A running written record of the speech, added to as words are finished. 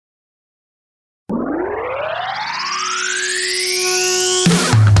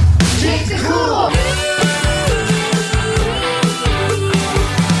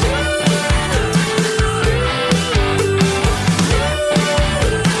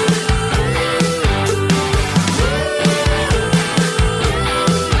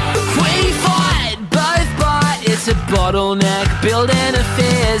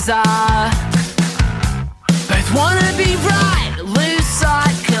Cause I both wanna be right, lose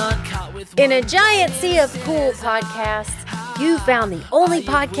sight, can't cut with. In a giant sea of cool podcasts, you found the only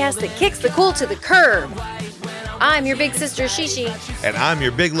podcast that kicks the cool to the curb. I'm your big sister Shishi, And I'm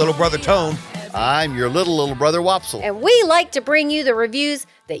your big little brother Tone. I'm your little brother Wopsle. and we like to bring you the reviews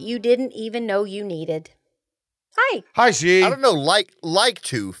that you didn't even know you needed. Hi. Hi, she. I don't know, like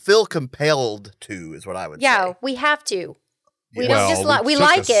to, feel compelled to is what I would Yeah, say. we have to. We Well, don't just like we took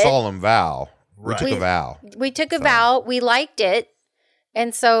like a it. solemn vow. Right. We took a vow. We took a vow. We liked it.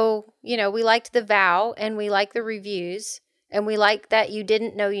 And so, we liked the vow and we liked the reviews and we liked that you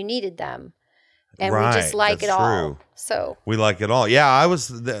didn't know you needed them. And we just Right, like that's it all. true. So, We like it all. Yeah, I was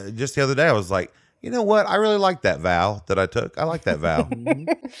just the other day. I was like, you know what? I really like that vow that I took. I like that vow.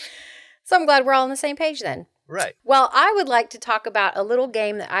 so I'm glad we're all on the same page then. Right. Well, I would like to talk about a little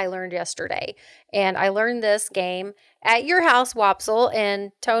game that I learned yesterday. And I learned this game at your house, Wopsle,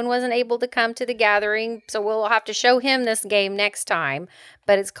 and Tone wasn't able to come to the gathering, so we'll have to show him this game next time.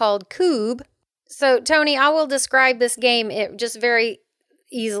 But it's called Coob. So, Tony, I will describe this game just very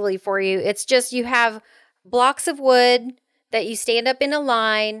easily for you. It's just you have blocks of wood that you stand up in a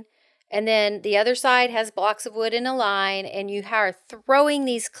line, and then the other side has blocks of wood in a line, and you are throwing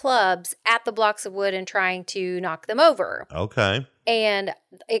these clubs at the blocks of wood and trying to knock them over. Okay. And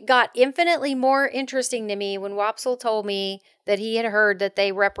it got infinitely more interesting to me when Wopsle told me that he had heard that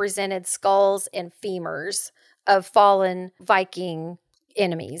they represented skulls and femurs of fallen Viking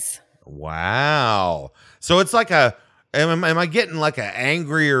enemies. Wow. So it's like am I getting like an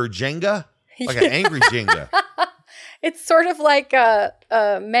angrier Jenga? Like an angry Jenga. It's sort of like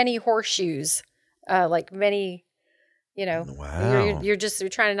many horseshoes, like many, Wow. you're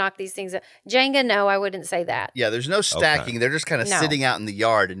trying to knock these things out. Jenga, no, I wouldn't say that. Yeah, there's no stacking. They're just kind of No. sitting out in the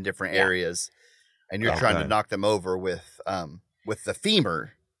yard in different Yeah. areas. And you're trying to Okay. knock them over with the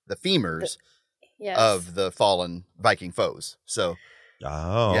femurs Yes. of the fallen Viking foes. So,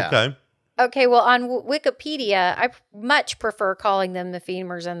 Oh, Yeah. okay. Okay, well, on Wikipedia, I much prefer calling them the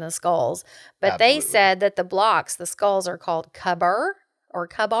femurs and the skulls. But they Absolutely. said that the skulls are called kubar or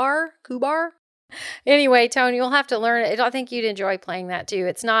kubar. Anyway, Tony, you'll have to learn it. I think you'd enjoy playing that too.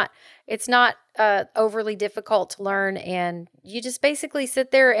 It's not overly difficult to learn, and you just basically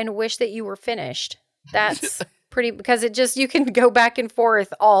sit there and wish that you were finished. That's because you can go back and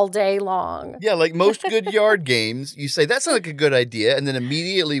forth all day long. yeah, like most good yard games, you say, that sounds like a good idea, and then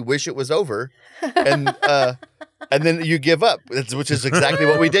immediately wish it was over. And then you give up, which is exactly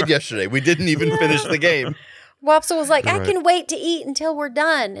what we did yesterday. We didn't even finish the game. Wopsle was like, I Right. can wait to eat until we're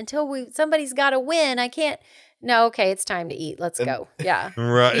done, somebody's got to win. I can't. No, okay, it's time to eat. Let's go. Yeah.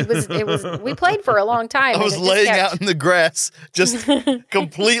 Right. We played for a long time. I and was it just laying kept- out in the grass, just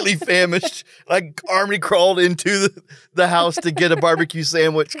completely famished. Like army crawled into the house to get a barbecue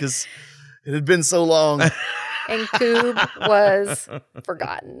sandwich because it had been so long. and Coob was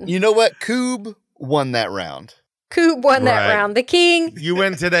forgotten. You know what? Coob won that round. Coob won that Right. round. The king, You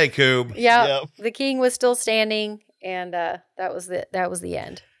win today, Coob. yeah, the king was still standing, and that was the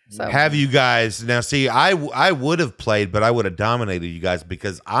end. So Have you guys now? See, I would have played, but I would have dominated you guys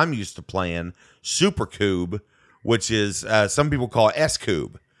because I'm used to playing Super Cube, which is some people call it S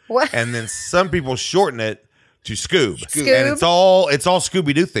Cube, what? and then some people shorten it to Scoob. Scoob? And it's all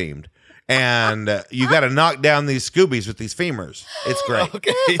Scooby Doo themed, and you got to knock down these Scoobies with these femurs. It's great.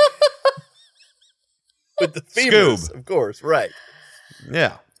 Okay. With the femurs, Scoob. of course. Right.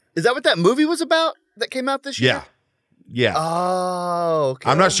 Yeah, Is that what that movie was about that came out this year? yeah, yeah. Oh, okay.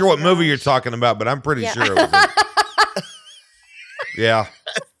 I'm not sure what movie you're talking about, but I'm pretty Yeah. sure it was. Yeah,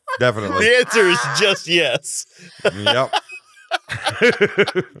 definitely. The answer is just yes. Yep.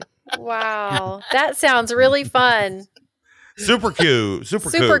 Wow, that sounds really fun. Super Cube.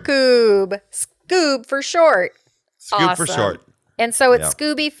 Super Cube. Coob, Scoob for short. Scoop for Awesome. short. And so it's Yep.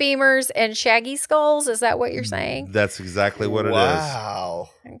 Scooby femurs and Shaggy skulls. Is that what you're saying? That's exactly what it is. Wow.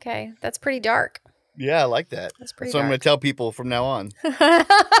 Okay, that's pretty dark. Yeah, I like that. That's pretty So I'm going dark. to tell people from now on.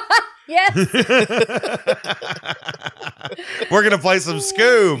 Yes. We're gonna play some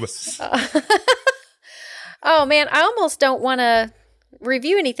Scoob. Oh man, I almost don't want to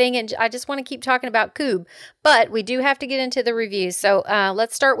review anything, and I just want to keep talking about Coob. But we do have to get into the reviews. So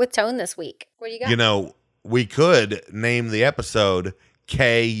let's start with Tone this week. What do you got? You know, we could name the episode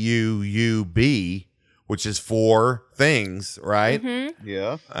KUUB, which is 4 things, right? Mm-hmm.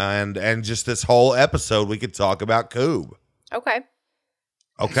 Yeah. And just this whole episode, we could talk about Coob. Okay.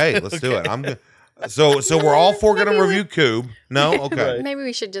 Okay, let's do it. I'm so we're all 4 gonna Maybe we- review Coob. No, okay. Right. Maybe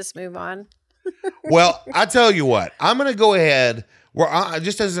we should just move on. Well, I tell you what, I'm going to go ahead.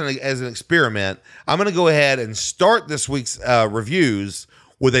 Just as an experiment, I'm going to go ahead and start this week's reviews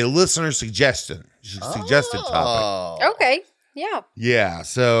with a listener suggested topic. Oh. Okay. Yeah. Yeah,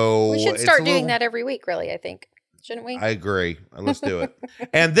 so We should it's start a doing little- that every week, really, I think. Shouldn't we? I agree. Let's do it.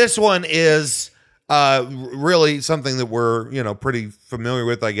 And this one is really something that we're, pretty familiar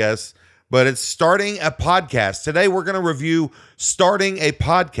with, I guess. But it's starting a podcast. Today we're going to review starting a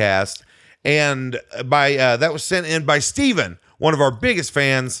podcast, and that was sent in by Steven, one of our biggest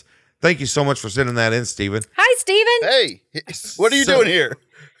fans. Thank you so much for sending that in, Steven. Hi, Steven. Hey, what are you doing here?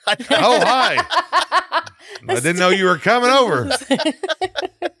 Oh, hi. I didn't know you were coming over.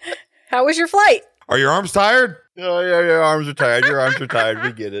 How was your flight? Are your arms tired? Oh, yeah, your arms are tired. Your arms are tired.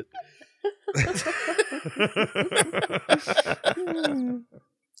 We get it.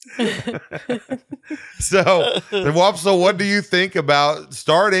 So, what do you think about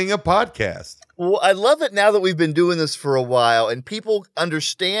starting a podcast? Well, I love it now that we've been doing this for a while and people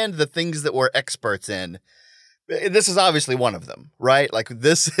understand the things that we're experts in. This is obviously one of them, right? Like,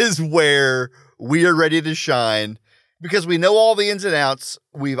 this is where we are ready to shine because we know all the ins and outs.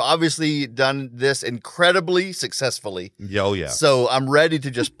 We've obviously done this incredibly successfully. Oh, yeah. So I'm ready to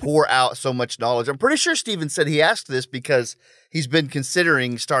just pour out so much knowledge. I'm pretty sure Steven said he asked this because he's been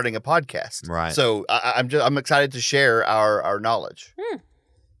considering starting a podcast. Right. So I'm excited to share our knowledge.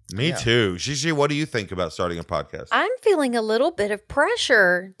 Me too. Shishi, what do you think about starting a podcast? I'm feeling a little bit of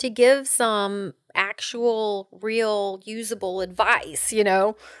pressure to give some actual, real, usable advice,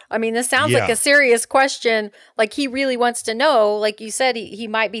 I mean, this sounds like Yeah. a serious question. Like, he really wants to know, like you said, he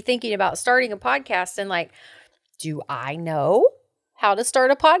might be thinking about starting a podcast and like, do I know how to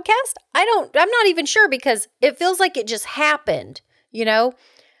start a podcast? I'm not even sure because it feels like it just happened,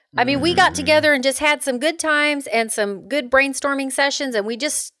 I mean, we got together and just had some good times and some good brainstorming sessions, and we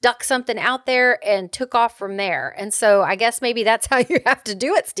just stuck something out there and took off from there. And so I guess maybe that's how you have to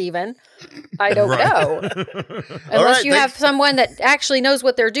do it, Stephen. I don't know. Unless you have someone that actually knows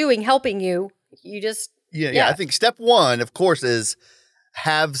what they're doing helping you. You just... Yeah. I think step one, of course, is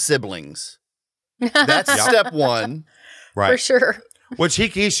have siblings. That's step one. Right. For sure. Which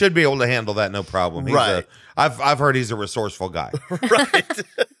he should be able to handle that, no problem. Right. I've heard he's a resourceful guy. Right.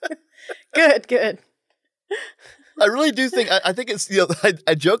 Good. I really do think, I think it's,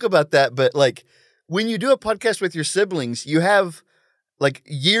 I joke about that, but like when you do a podcast with your siblings, you have like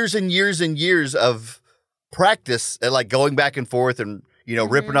years and years and years of practice at like going back and forth and,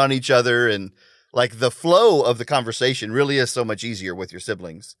 ripping on each other. And like the flow of the conversation really is so much easier with your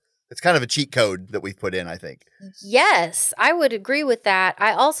siblings. It's kind of a cheat code that we've put in, I think. Yes, I would agree with that.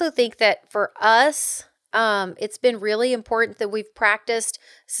 I also think that for us, it's been really important that we've practiced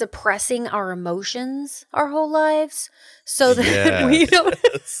suppressing our emotions our whole lives so that we don't.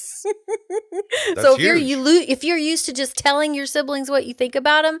 So if you're used to just telling your siblings what you think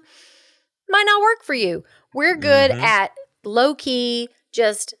about them, might not work for you. We're good at low key,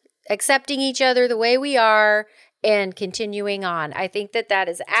 just accepting each other the way we are and continuing on. I think that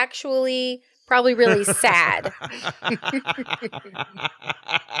is actually probably really sad. I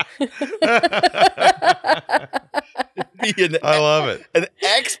love it. An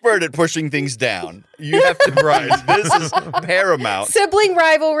expert at pushing things down. You have to, right. This is paramount. Sibling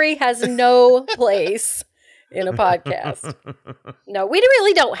rivalry has no place in a podcast. No, we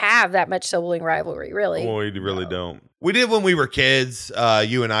really don't have that much sibling rivalry, really. Oh, we really don't. We did when we were kids.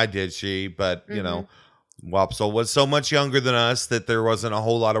 You and I did, but, Wopsle was so much younger than us that there wasn't a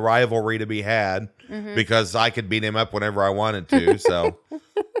whole lot of rivalry to be had because I could beat him up whenever I wanted to. So,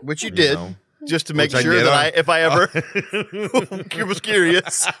 which you did, just to make sure that if I ever was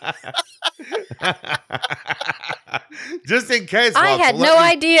curious, just in case. I had no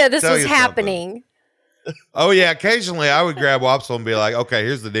idea this was happening. Oh yeah, occasionally I would grab Wopsle and be like, "Okay,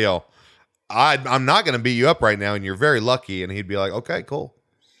 here's the deal. I'm not going to beat you up right now, and you're very lucky." And he'd be like, "Okay, cool."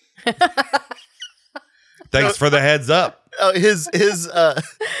 Thanks for the heads up.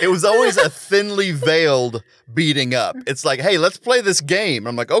 It was always a thinly veiled beating up. It's like, hey, let's play this game.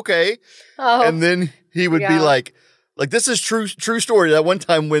 I'm like, okay. Oh, and then he would be like this is true story. That one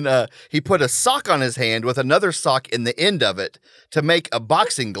time when he put a sock on his hand with another sock in the end of it to make a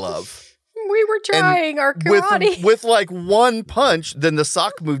boxing glove. We were trying our karate. With like one punch, then the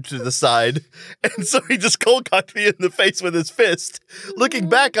sock moved to the side. And so he just cold cocked me in the face with his fist. Looking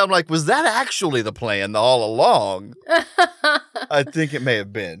back, I'm like, was that actually the plan all along? I think it may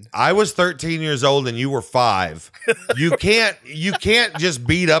have been. I was 13 years old and you were 5. You can't just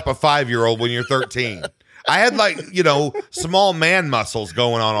beat up a 5-year-old when you're 13. I had small man muscles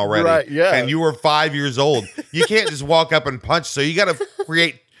going on already. Right, yeah. And you were 5 years old. You can't just walk up and punch. So you got to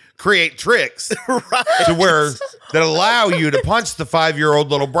create tricks that allow you to punch the 5-year-old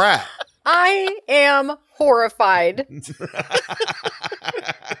little brat. I am horrified.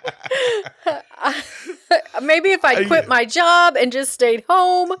 Maybe if I'd quit my job and just stayed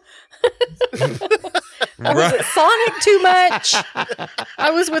home. I was at Sonic too much.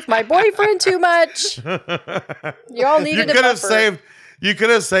 I was with my boyfriend too much. You all needed a buffer. You could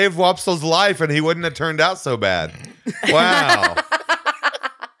have saved Wopsel's life and he wouldn't have turned out so bad. Wow.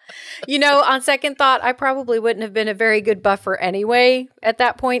 On second thought, I probably wouldn't have been a very good buffer anyway at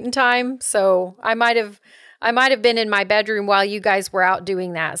that point in time. So I might have been in my bedroom while you guys were out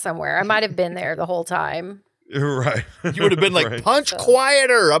doing that somewhere. I might have been there the whole time. Right. You would have been like, punch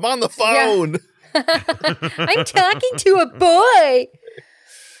quieter. I'm on the phone. Yeah. I'm talking to a boy.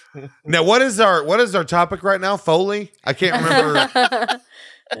 Now, what is our topic right now? Foley? I can't remember.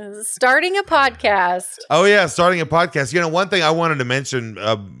 Starting a podcast. Oh yeah, starting a podcast. One thing I wanted to mention,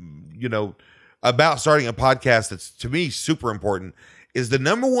 about starting a podcast that's to me super important is the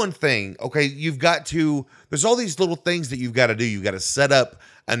number one thing. Okay, there's all these little things that you've got to do. You've got to set up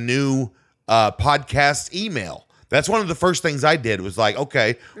a new podcast email. That's one of the first things I did was like,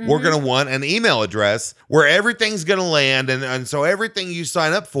 okay, we're going to want an email address where everything's going to land. And so everything you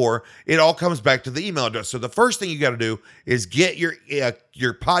sign up for, it all comes back to the email address. So the first thing you got to do is get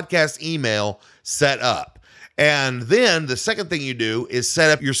your podcast email set up. And then the second thing you do is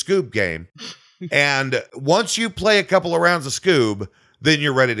set up your Scoob game. And once you play a couple of rounds of Scoob, then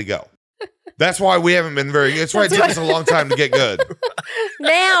you're ready to go. That's why we haven't been it's why it took us a long time to get good.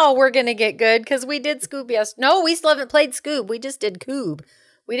 Now we're going to get good because we did Scoob yesterday. No, we still haven't played Scoob. We just did Cube.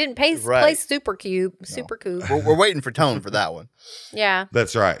 We didn't play Super Cube. No. Super Cube. We're waiting for Tone for that one. Yeah.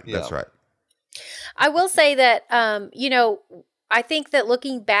 That's right. Yeah. That's right. I will say that, I think that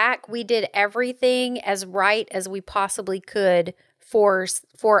looking back, we did everything as right as we possibly could for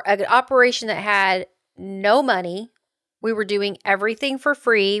an operation that had no money. We were doing everything for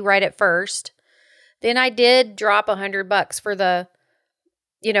free right at first. Then I did drop $100 for the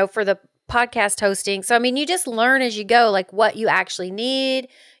podcast hosting. So, you just learn as you go, like what you actually need.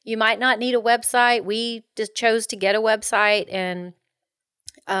 You might not need a website. We just chose to get a website. And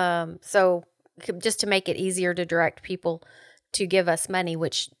so just to make it easier to direct people to give us money,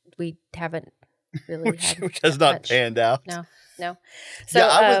 which we haven't really which has not much. Panned out. No. So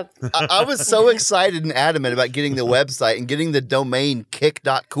yeah, I was so excited and adamant about getting the website and getting the domain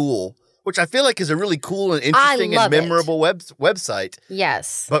kick.cool, which I feel like is a really cool and interesting and memorable website.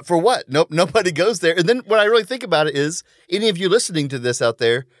 Yes. But for what? Nope, nobody goes there. And then what I really think about it is, any of you listening to this out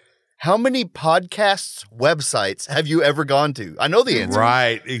there, how many podcasts websites have you ever gone to? I know the answer.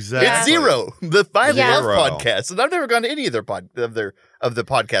 Right, exactly. It's zero. The Five Love podcasts, and I've never gone to any of their of the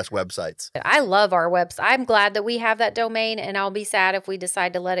podcast websites. I love our website. I'm glad that we have that domain, and I'll be sad if we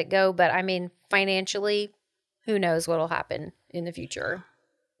decide to let it go. But financially, who knows what'll happen in the future.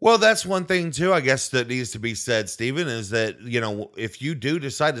 Well, that's one thing too, I guess, that needs to be said, Stephen, is that, if you do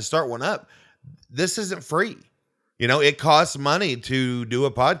decide to start one up, this isn't free. It costs money to do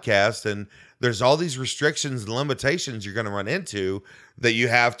a podcast, and there's all these restrictions and limitations you're going to run into that you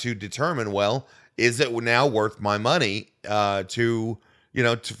have to determine, well, is it now worth my money for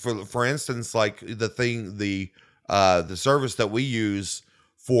instance, like the service that we use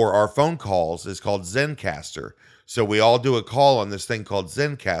for our phone calls is called Zencastr. So we all do a call on this thing called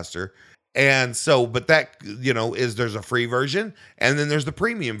Zencastr. And so, but that, there's a free version, and then there's the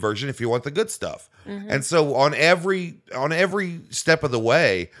premium version if you want the good stuff. Mm-hmm. And so on every step of the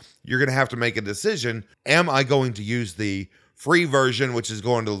way, you're going to have to make a decision. Am I going to use the free version, which is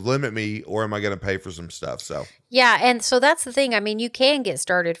going to limit me, or am I going to pay for some stuff? So, yeah. And so that's the thing. You can get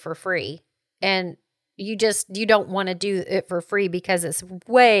started for free, and you don't want to do it for free because it's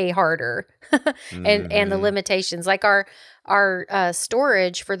way harder and the limitations, like our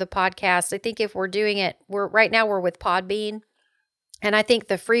storage for the podcast. I think if we're doing it, we're with Podbean, and I think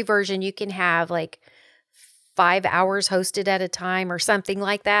the free version, you can have like 5 hours hosted at a time or something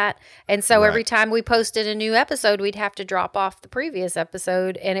like that. And so every time we posted a new episode, we'd have to drop off the previous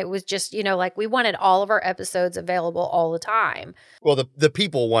episode. And it was just, we wanted all of our episodes available all the time. Well, the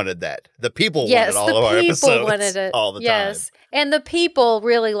people wanted that. The people wanted all of our episodes wanted it all the time. Yes. And the people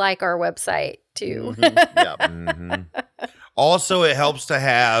really like our website too. Mm-hmm. Yeah. Mm-hmm. Also, it helps to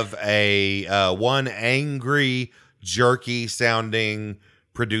have a one angry, jerky sounding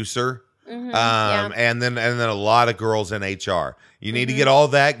producer. Mm-hmm. And then a lot of girls in HR. You need to get all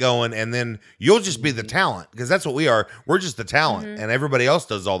that going, and then you'll just be the talent, because that's what we are. We're just the talent, and everybody else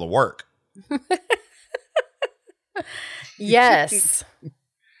does all the work. Yes.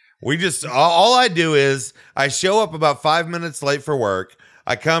 We just all I do is I show up about 5 minutes late for work.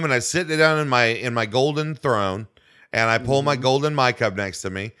 I come and I sit down in my golden throne, and I pull my golden mic up next to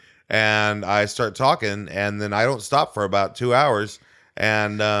me, and I start talking, and then I don't stop for about 2 hours.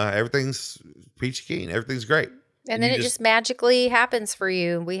 and everything's peachy keen. Everything's great. And then You it just magically happens for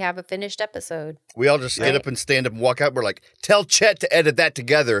you. We have a finished episode. We all just get up and stand up and walk out. We're like, tell Chet to edit that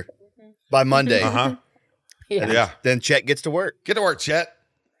together by Monday. Uh-huh. Yeah. Yeah. Then Chet gets to work. Get to work, Chet.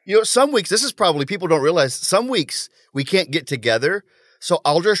 You know, some weeks, this is probably, people don't realize, some weeks we can't get together. So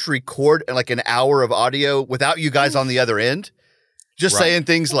I'll just record like an hour of audio without you guys on the other end. Just Right. saying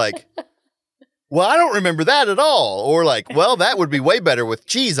things like, well, I don't remember that at all. Or like, well, that would be way better with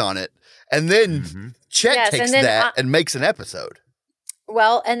cheese on it. And then Chet Yes, takes and then that and makes an episode.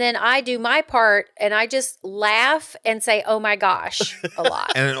 Well, and then I do my part and I just laugh and say, oh my gosh, a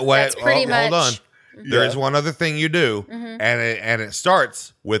lot. And wait, That's pretty hold on. much- There is one other thing you do, and it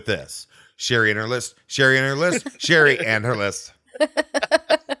starts with this: Sherry and her list, Sherry and her list, Sherry and her list.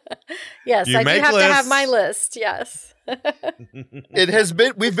 Yes, You I do make have to have lists. my list. Yes. It has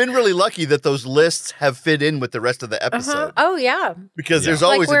been, we've been really lucky that those lists have fit in with the rest of the episode Oh, yeah. because there's Yeah.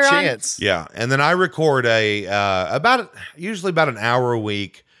 always Like a we're on- chance. Yeah, and then I record usually about an hour a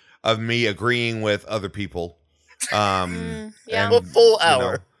week of me agreeing with other people. Yeah. and, A full you know,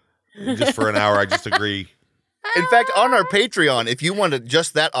 hour. just for an hour, I just agree. In fact, on our Patreon, if you wanted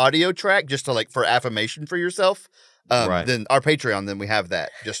just that audio track, just to like for affirmation for yourself, Right. then our Patreon, then we have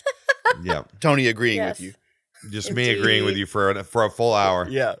that. Just Yeah, Tony agreeing Yes. with you. just me agreeing with you for a full hour.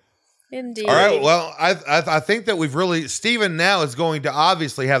 Yeah. Indeed. All right. Well, I think that we've really Stephen now is going to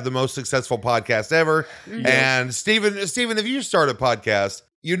obviously have the most successful podcast ever. And Stephen, if you start a podcast,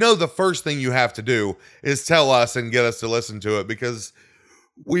 you know the first thing you have to do is tell us and get us to listen to it because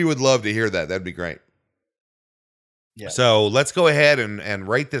we would love to hear that. That'd be great. Yeah. So let's go ahead and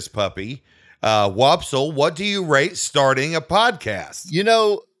rate this puppy. Wopsle, what do you rate starting a podcast? You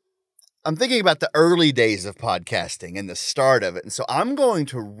know, I'm thinking about the early days of podcasting and the start of it. And so I'm going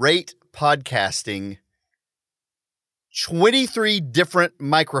to rate podcasting 23 different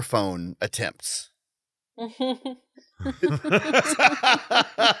microphone attempts.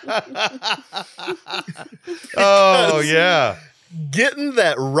 Oh, yeah. Getting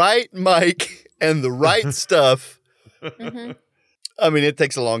that right mic and the right stuff. I mean, it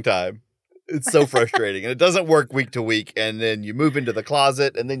takes a long time. It's so frustrating. And it doesn't work week to week. And then you move into the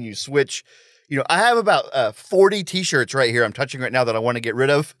closet and then you switch. You know, I have about 40 t-shirts right here I'm touching right now that I want to get rid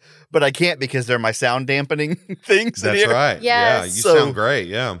of, but I can't because they're my sound dampening things. in That's here. right. Yeah, Yes. you So- sound great.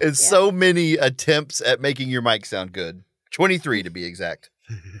 Yeah. It's so many attempts at making your mic sound good. 23 to be exact.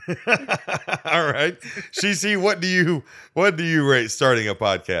 All right. Cece, what do you rate starting a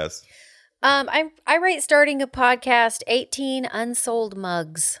podcast? I rate starting a podcast 18 unsold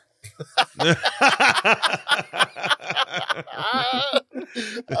mugs.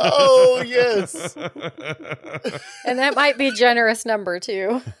 Oh, yes. And that might be a generous number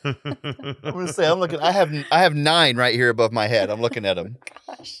too. I'm going to say, I have 9 right here above my head. I'm looking at them.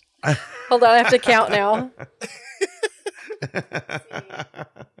 Hold on, I have to count now. How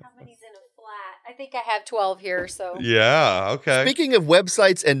many's in a flat? I think I have 12 here, so. Yeah, okay. Speaking of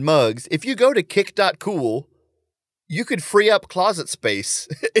websites and mugs, if you go to kick.cool, you could free up closet space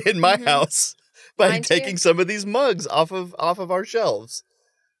in my house by Mine too. taking some of these mugs off of our shelves.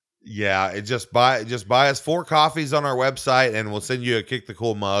 Yeah, just buy us 4 coffees on our website and we'll send you a Kick the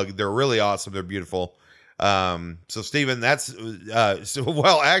Cool mug. They're really awesome. They're beautiful. So Stephen, that's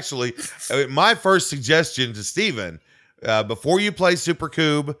actually my first suggestion to Stephen, before you play Super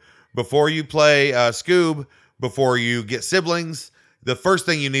Cube, before you play Scoob, before you get siblings, the first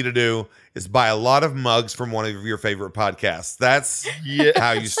thing you need to do is buy a lot of mugs from one of your favorite podcasts. That's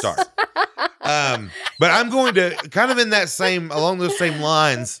how you start. But I'm going to kind of along those same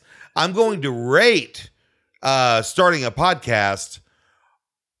lines, I'm going to rate starting a podcast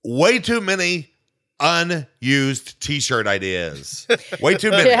way too many unused t-shirt ideas. Way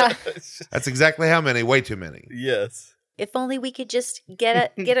too many. Yeah. That's exactly how many. Way too many. Yes. If only we could just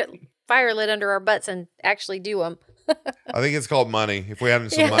get a fire lit under our butts and actually do them. I think it's called money. If we had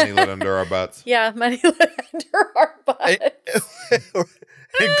some money lit under our butts. Yeah, money lit under our butts.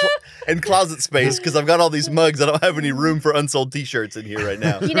 And closet space, because I've got all these mugs. I don't have any room for unsold t-shirts in here right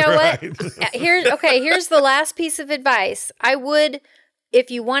now. You know what? Here's the last piece of advice. I would,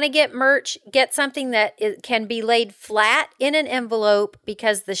 if you want to get merch, get something that can be laid flat in an envelope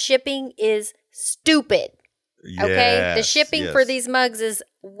because the shipping is stupid. Okay? The Yes, shipping yes. for these mugs is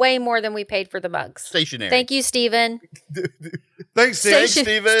way more than we paid for the mugs. Stationary. Thank you, Stephen. Thanks, Steve.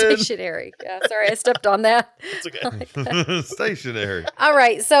 Steven. Stationary. Yeah, sorry, I stepped on that. It's okay. Stationary. All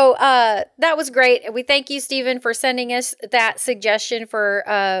right, so that was great. We thank you, Stephen, for sending us that suggestion for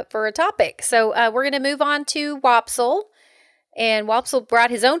a topic. So we're going to move on to Wopsle, and Wopsle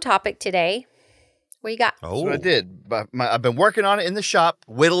brought his own topic today. What you got? Oh, That's what I did. But I've been working on it in the shop,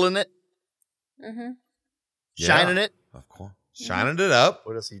 whittling it, Mm-hmm. shining it. Of course. Shining it up.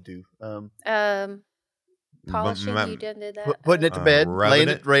 What else do you do? Polishing. M- You did that. Putting it to bed, rubbing laying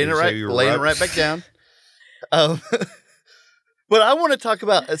it. it Did you say right, you were laying it rub- right back down. But I want to talk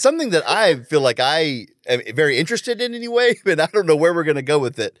about something that I feel like I am very interested in anyway, but I don't know where we're going to go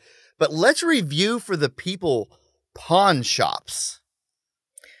with it. But let's review for the people pawn shops.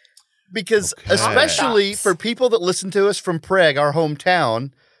 Because Okay. especially Shops. for people that listen to us from Prague, our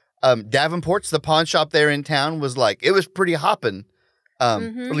hometown, Davenport's, the pawn shop there in town, was like, it was pretty hopping, at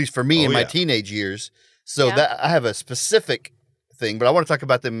least for me Oh, in my yeah. teenage years. So Yeah. that I have a specific thing, but I want to talk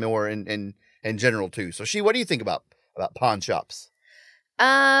about them more in general too. So, what do you think about pawn shops?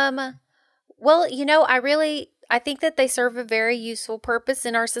 Well, I think that they serve a very useful purpose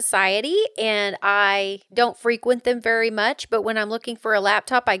in our society, and I don't frequent them very much, but when I'm looking for a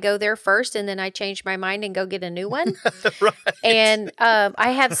laptop, I go there first and then I change my mind and go get a new one. Right. And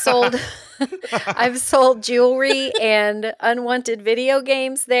I have sold I've sold jewelry and unwanted video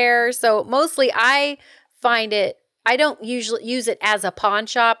games there. So mostly I don't usually use it as a pawn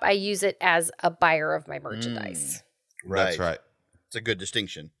shop. I use it as a buyer of my merchandise. That's right. It's a good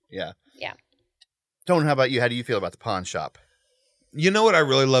distinction. Yeah. Yeah. Tone, how about you? How do you feel about the pawn shop? You know what I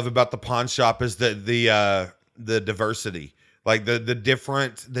really love about the pawn shop is the diversity, like the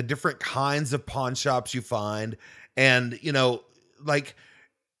different kinds of pawn shops you find, and like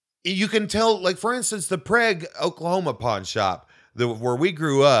you can tell, like for instance, the Prague, Oklahoma pawn shop, where we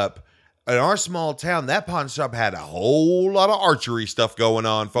grew up in our small town, that pawn shop had a whole lot of archery stuff going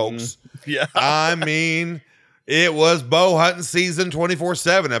on, folks. Yeah. I mean, it was bow hunting season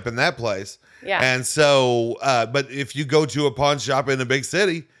 24/7 up in that place. Yeah. And so, but if you go to a pawn shop in a big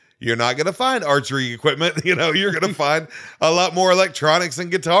city, you're not going to find archery equipment. You're going to find a lot more electronics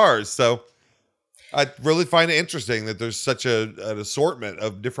and guitars. So I really find it interesting that there's such an assortment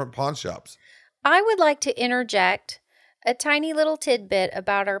of different pawn shops. I would like to interject a tiny little tidbit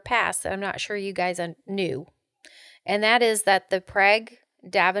about our past that I'm not sure you guys knew. And that is that the Prague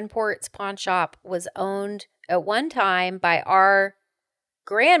Davenport's pawn shop was owned at one time by our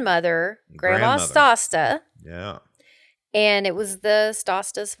Grandma Stosta, Yeah. and it was the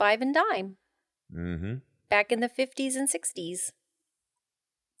Stosta's Five and Dime Mm-hmm. back in the 50s and 60s.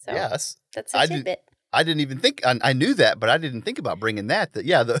 So Yes. that's a I tidbit. I didn't even think, I knew that, but I didn't think about bringing that.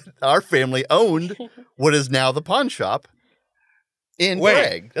 Our family owned what is now the pawn shop in Wait.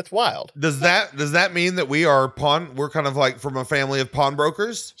 Prague. That's wild. Does that mean that we're kind of like from a family of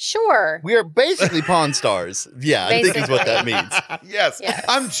pawnbrokers? Sure. We are basically pawn stars. Yeah, I think is what that means. Yes. Yes.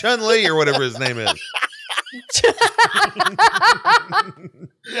 I'm Chun-Li or whatever his name is.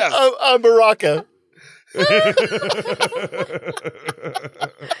 Yes. I'm Baraka.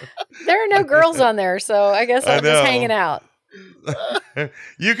 There are no girls on there, so I guess I I'm just know. hanging out.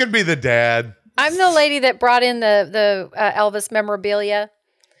 You could be the dad. I'm the lady that brought in the Elvis memorabilia.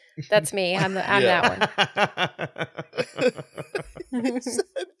 That's me. I'm Yeah. that one.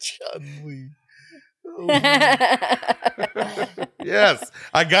 Chun-Li. Yes.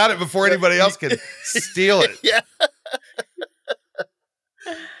 I got it before anybody else can steal it. Yeah.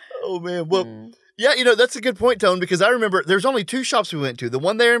 Oh, man. Well, Mm. yeah, that's a good point, Tone, because I remember there's only two shops we went to. The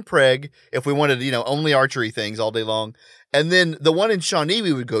one there in Prague, if we wanted, only archery things all day long. And then the one in Shawnee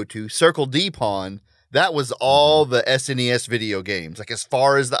we would go to, Circle D Pawn, that was all the SNES video games, like as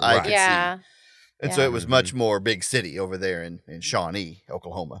far as the eye Right. could Yeah. see. And so Yeah. it was much more big city over there in Shawnee,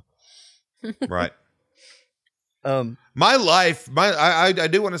 Oklahoma. Right. My I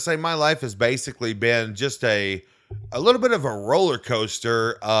do want to say my life has basically been just a little bit of a roller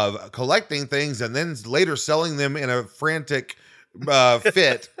coaster of collecting things and then later selling them in a frantic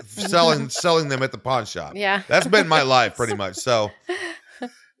fit, selling them at the pawn shop. Yeah. That's been my life pretty much. So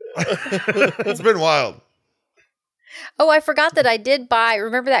it's been wild. Oh, I forgot that I did buy.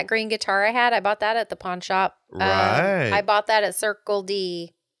 Remember that green guitar I had? I bought that at the pawn shop. Right. I bought that at Circle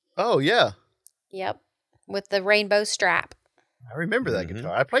D. Oh, yeah. Yep. With the rainbow strap. I remember that Mhm.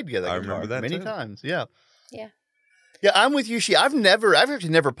 guitar. I played together that I guitar remember that many too. times. Yeah. Yeah. Yeah, I'm with you, She. I've actually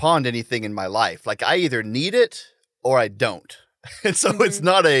never pawned anything in my life. Like I either need it or I don't. And so it's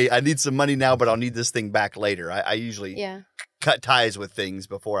not I need some money now, but I'll need this thing back later. I usually Yeah. cut ties with things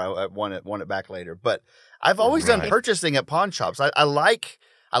before I want it back later. But I've always done Right. purchasing at pawn shops. I like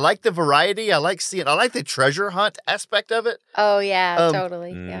the variety. I like the treasure hunt aspect of it. Oh yeah, Um,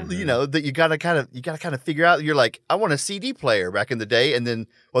 totally. Yeah. That you gotta kind of figure out. You're like, I want a CD player back in the day, and then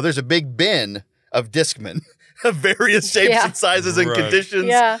there's a big bin of Discman of various shapes Yeah. and sizes and Right. conditions.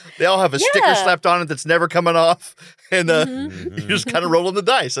 Yeah. They all have a sticker Yeah. slapped on it that's never coming off, and Mhm. Mm-hmm. you're just kind of rolling the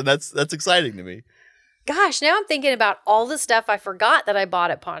dice, and that's exciting to me. Gosh, now I'm thinking about all the stuff I forgot that I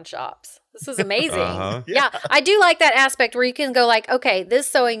bought at pawn shops. This is amazing. Uh-huh. Yeah, I do like that aspect where you can go like, okay, this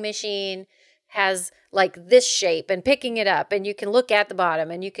sewing machine has like this shape, and picking it up, and you can look at the bottom,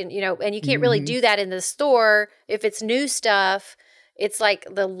 and you can, and you can't really do that in the store. If it's new stuff, it's like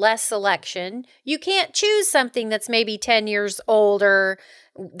the less selection. You can't choose something that's maybe 10 years older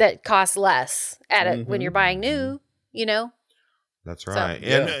that costs less at it when you're buying new, That's So- right.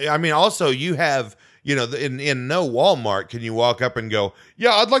 And I mean, also you have, in no Walmart can you walk up and go,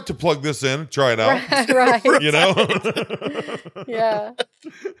 yeah, I'd like to plug this in, try it out. right. Yeah.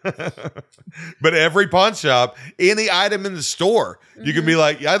 But every pawn shop, any item in the store, you can be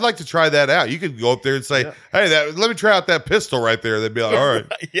like, yeah, I'd like to try that out. You could go up there and say, hey, let me try out that pistol right there. They'd be like, all right.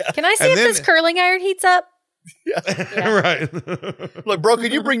 Can I see And if then- this curling iron heats up? Right. Like, bro,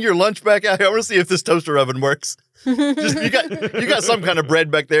 can you bring your lunch back out here? I want to see if this toaster oven works. Just, you got some kind of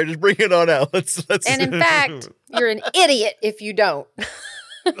bread back there. Just bring it on out. Let's. And in fact, you're an idiot if you don't.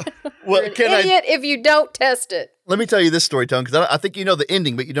 Well, You're an idiot if you don't test it. Let me tell you this story, Tone, because I think you know the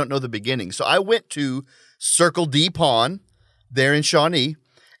ending, but you don't know the beginning. So I went to Circle D Pawn there in Shawnee,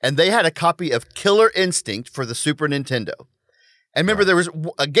 and they had a copy of Killer Instinct for the Super Nintendo. And remember, there was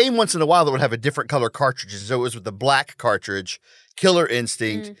a game once in a while that would have a different color cartridges. So it was with the black cartridge, Killer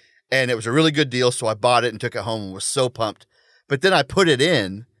Instinct, and it was a really good deal. So I bought it and took it home and was so pumped. But then I put it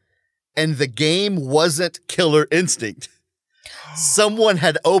in, and the game wasn't Killer Instinct. Someone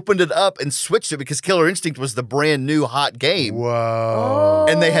had opened it up and switched it because Killer Instinct was the brand new hot game. Whoa.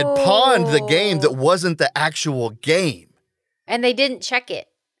 And they had pawned the game that wasn't the actual game. And they didn't check it.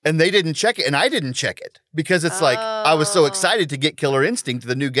 And they didn't check it, and I didn't check it because it's like I was so excited to get Killer Instinct,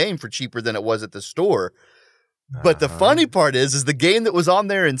 the new game, for cheaper than it was at the store. But the funny part is the game that was on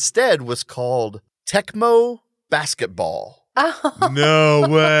there instead was called Tecmo Basketball, No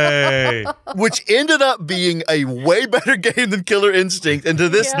way. which ended up being a way better game than Killer Instinct. And to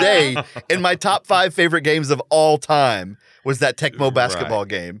this day, in my top 5 favorite games of all time, was that Tecmo Basketball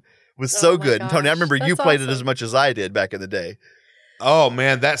game. It was so my good. And Tony, I gosh, remember you that's played it awesome. as much as I did back in the day. Oh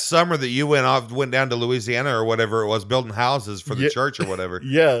man, that summer that you went down to Louisiana or whatever it was, building houses for the church or whatever.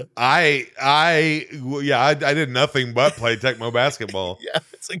 Yeah. I did nothing but play Tecmo Basketball. Yeah,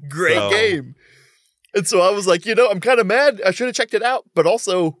 it's a great So- game. And so I was like, I'm kind of mad. I should have checked it out, but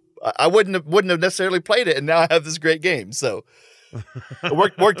also I wouldn't have necessarily played it, and now I have this great game. So it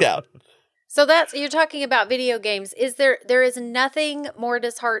worked out. So you're talking about video games. There is nothing more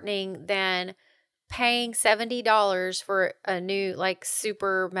disheartening than paying $70 for a new like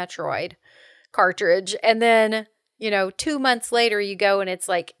Super Metroid cartridge, and then 2 months later you go and it's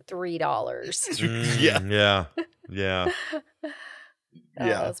like $3. Yeah. Oh,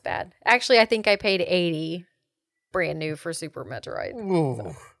 that was bad. Actually, I think I paid $80 brand new for Super Metroid.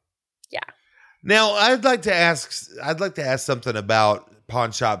 So, yeah. Now, I'd like to ask something about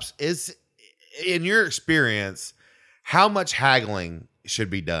pawn shops. Is, in your experience, how much haggling should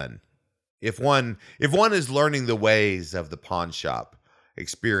be done? If one is learning the ways of the pawn shop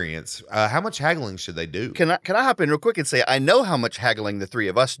experience, how much haggling should they do? Can I hop in real quick and say I know how much haggling the three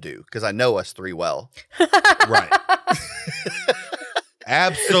of us do because I know us three well. Right.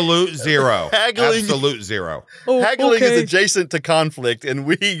 Absolute zero. Haggling. Absolute zero. Haggling is adjacent to conflict, and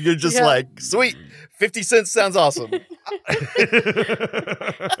you're just like, sweet, 50 cents sounds awesome. And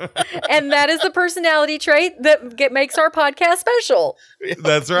that is the personality trait that makes our podcast special.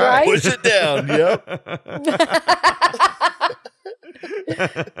 That's right. Push it down. Yep.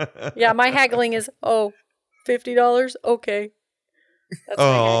 Yeah, my haggling is $50. Okay. That's my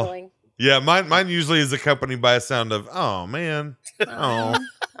haggling. Yeah, mine usually is accompanied by a sound of, oh man. Oh.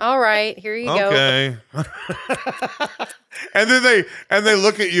 All right, here you go. Okay. And then they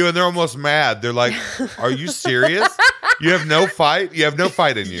look at you and they're almost mad. They're like, "Are you serious? You have no fight? You have no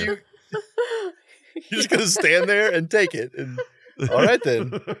fight in you." You're just gonna stand there and take it. And all right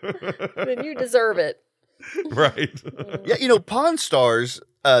then. Then you deserve it. Right. Yeah, Pawn Stars,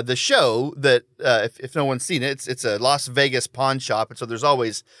 the show that if no one's seen it, it's a Las Vegas pawn shop, and so there's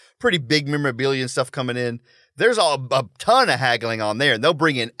always pretty big memorabilia and stuff coming in. There's a ton of haggling on there, and they'll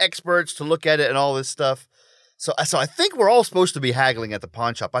bring in experts to look at it and all this stuff. So I think we're all supposed to be haggling at the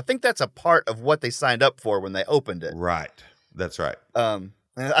pawn shop. I think that's a part of what they signed up for when they opened it. Right. That's right. And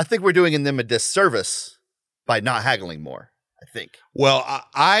I think we're doing them a disservice by not haggling more, I think. Well,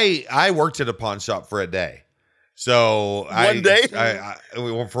 I worked at a pawn shop for a day. So One day?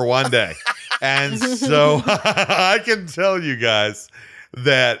 for one day. And so I can tell you guys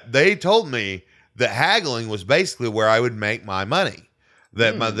that they told me that haggling was basically where I would make my money.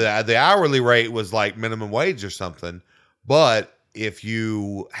 That the hourly rate was like minimum wage or something, but if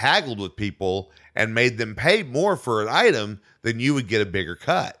you haggled with people and made them pay more for an item, then you would get a bigger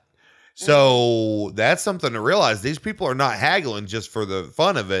cut. So that's something to realize. These people are not haggling just for the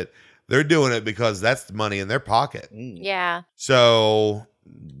fun of it. They're doing it because that's the money in their pocket. Yeah. So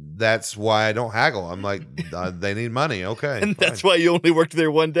that's why I don't haggle. I'm like, they need money. Okay. And that's why you only worked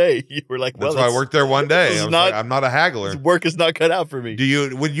there one day. You were like, well, that's why I worked there one day. this is I was not- like, I'm not a haggler. work is not cut out for me.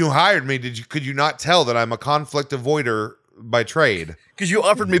 When you hired me, could you not tell that I'm a conflict avoider by trade? Because you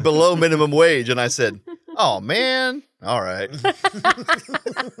offered me below minimum wage, and I said, oh, man. All right.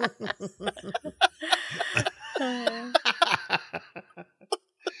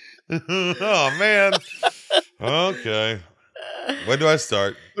 Oh man. Okay. When do I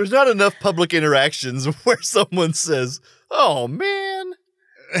start? There's not enough public interactions where someone says, oh, man.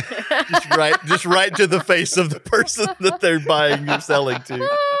 just right to the face of the person that they're buying or selling to.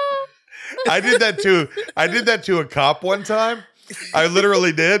 I did that to a cop one time. I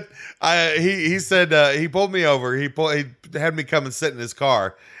literally did. He said he pulled me over. He had me come and sit in his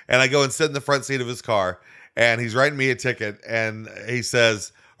car, and I go and sit in the front seat of his car, and he's writing me a ticket, and he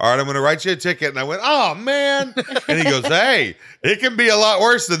says, all right, I'm going to write you a ticket. And I went, oh man. And he goes, hey, it can be a lot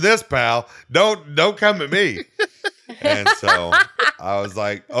worse than this, pal. Don't come at me. And so I was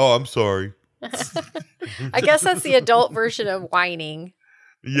like, oh, I'm sorry. I guess that's the adult version of whining.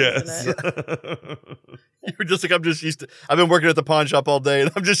 Yes. You're just like, I've been working at the pawn shop all day, and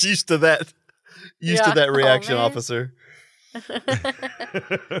I'm just used to that. Used to Yeah. that reaction, man. officer.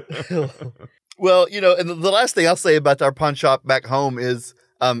 Well, and the last thing I'll say about our pawn shop back home is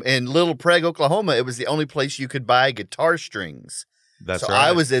in Little Prague, Oklahoma, it was the only place you could buy guitar strings. That's so right.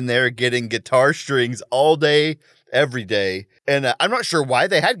 I was in there getting guitar strings all day, every day. And I'm not sure why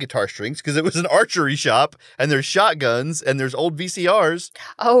they had guitar strings, because it was an archery shop, and there's shotguns, and there's old VCRs.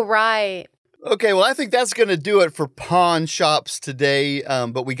 Oh, right. Okay, well, I think that's going to do it for pawn shops today.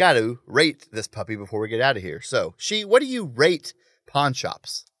 But we got to rate this puppy before we get out of here. So, what do you rate pawn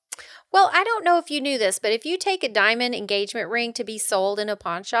shops? Well, I don't know if you knew this, but if you take a diamond engagement ring to be sold in a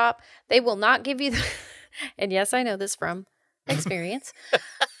pawn shop, they will not give you and yes, I know this from experience.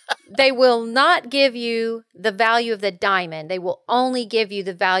 They will not give you the value of the diamond. They will only give you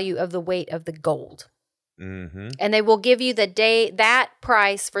the value of the weight of the gold. Mm-hmm. And they will give you that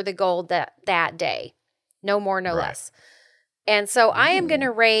price for the gold that day. No more, no Right. less. And so I am going to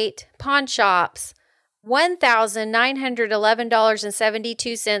rate pawn shops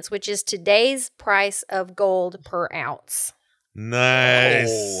 $1,911.72, which is today's price of gold per ounce.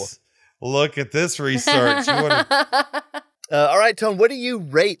 Nice. Look at this research. You wanna- All right, Tone, what do you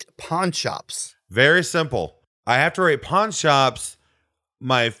rate pawn shops? Very simple. I have to rate pawn shops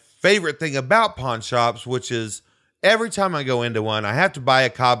my favorite thing about pawn shops, which is every time I go into one, I have to buy a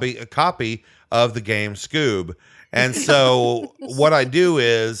copy of the game Scoob. And so what I do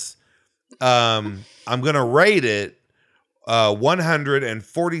is I'm going to rate it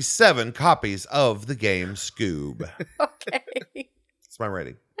 147 copies of the game Scoob. Okay. That's my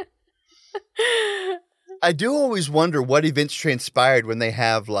rating. I do always wonder what events transpired when they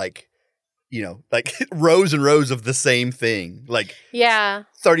have like rows and rows of the same thing, like Yeah.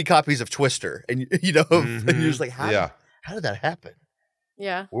 30 copies of Twister, and and you're just like, how did that happen?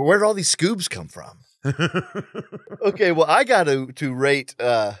 Yeah. Where did all these Scoobs come from? Okay, well, I got to rate.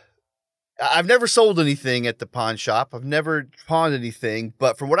 I've never sold anything at the pawn shop. I've never pawned anything,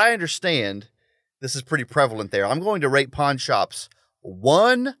 but from what I understand, this is pretty prevalent there. I'm going to rate pawn shops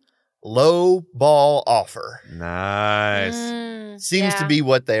 1 low ball offer. Nice. Seems to be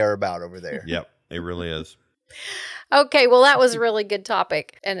what they are about over there. Yep, it really is. Okay, well, that was a really good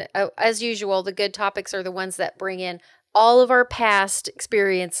topic. And as usual, the good topics are the ones that bring in all of our past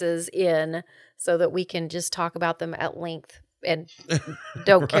experiences in so that we can just talk about them at length and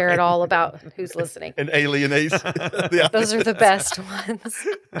don't care at all about who's listening. And alienate. Those are the best ones.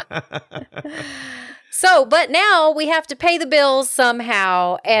 So, but now we have to pay the bills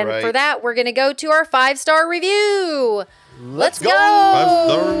somehow. And Right. for that, we're going to go to our 5-star review. Let's go.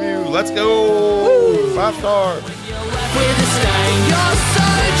 5-star review. Let's go. 5-star. With a stain, you're so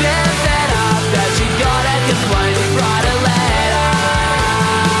damn fed up that you gotta complain and write a letter.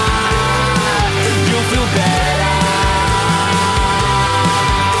 You'll feel better.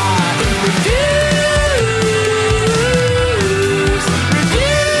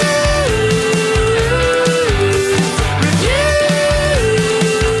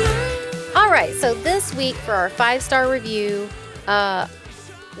 All right. So this week for our 5-star review,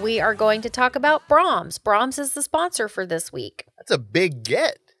 we are going to talk about Brahms. Brahms is the sponsor for this week. That's a big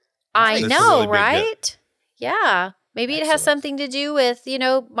get. I That's a know, really big right? Yeah. Maybe it has Excellent. something to do with,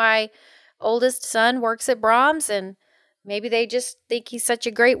 my oldest son works at Brahms and maybe they just think he's such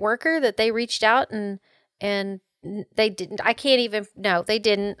a great worker that they reached out and they didn't. I can't even. No, they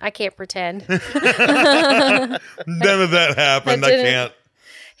didn't. I can't pretend. None of that happened. I can't.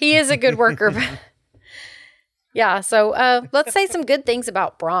 He is a good worker. Yeah. So let's say some good things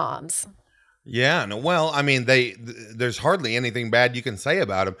about Brahms. Yeah. No, well, I mean, there's hardly anything bad you can say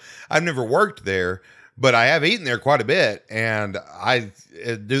about him. I've never worked there, but I have eaten there quite a bit, and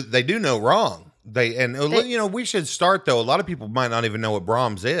they do no wrong. We should start though. A lot of people might not even know what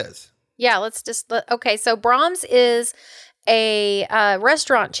Brahms is. Yeah, okay. So Brahms is a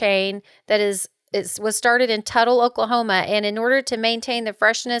restaurant chain that was started in Tuttle, Oklahoma, and in order to maintain the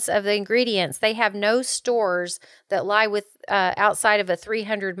freshness of the ingredients, they have no stores that lie outside of a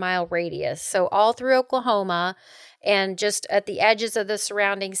 300-mile radius. So all through Oklahoma and just at the edges of the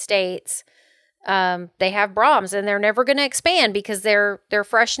surrounding states, they have Brahms, and they're never going to expand because their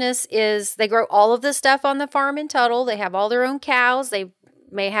freshness is, they grow all of this stuff on the farm in Tuttle. They have all their own cows. They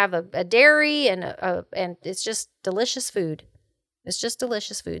may have a dairy and it's just delicious food. It's just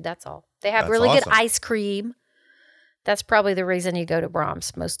delicious food. That's all. They have really good ice cream. That's probably the reason you go to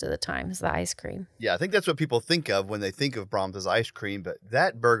Brahms most of the time is the ice cream. Yeah, I think that's what people think of when they think of Brahms as ice cream. But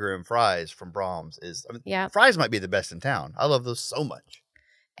that burger and fries from Brahms fries might be the best in town. I love those so much.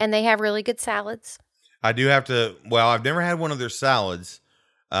 And they have really good salads. I do have to. Well, I've never had one of their salads,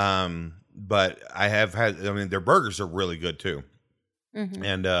 but I have had. I mean, their burgers are really good too. Mm-hmm.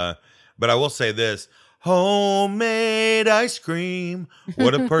 And but I will say this: homemade ice cream.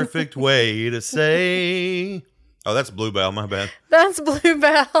 What a perfect way to say. Oh, that's Bluebell. My bad. That's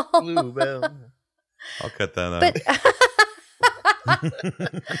Bluebell. Bluebell. I'll cut that out.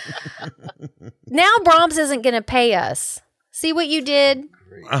 Now Brahms isn't going to pay us. See what you did?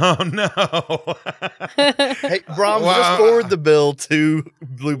 Oh no! Hey, Brahms, just forward the bill to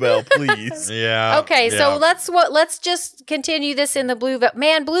Bluebell, please. Yeah. Okay, yeah. so let's just continue this in the Bluebell.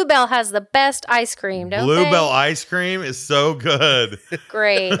 Man, Bluebell has the best ice cream, don't Bluebell they? ice cream is so good.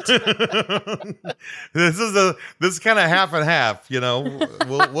 Great. This is kind of half and half. You know,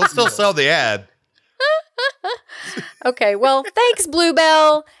 we'll still sell the ad. Okay, well, thanks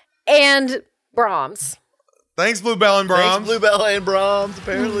Bluebell and Brahms. Thanks, Bluebell and Brahms. Thanks, Bluebell and Brahms,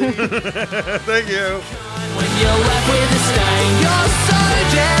 apparently. Thank you. When you're left with a stain, you're so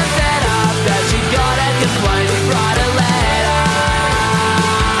damn fed up that you gotta complain. Write a letter,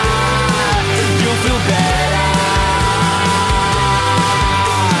 you'll feel better.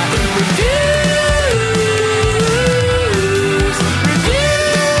 Reviews.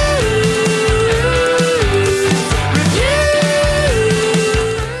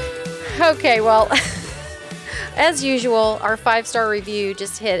 Okay, well, as usual, our 5-star review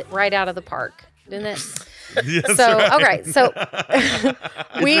just hit right out of the park, didn't it? Yes, So, right. okay, so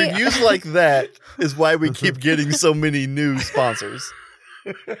Reviews like that is why we keep getting so many new sponsors.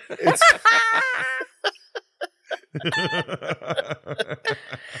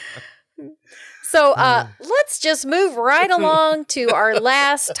 So let's just move right along to our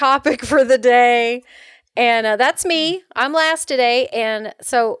last topic for the day. And that's me. I'm last today. And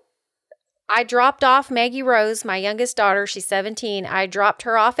so I dropped off Maggie Rose, my youngest daughter. She's 17. I dropped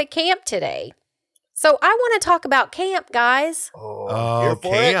her off at camp today. So I want to talk about camp, guys. Oh,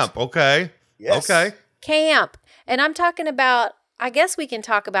 camp. Okay. Yes. Okay. Camp. And I'm talking about, I guess we can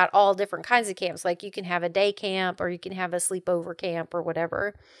talk about all different kinds of camps. Like you can have a day camp or you can have a sleepover camp or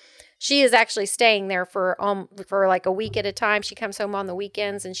whatever. She is actually staying there for like a week at a time. She comes home on the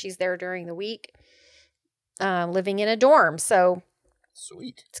weekends and she's there during the week, living in a dorm. So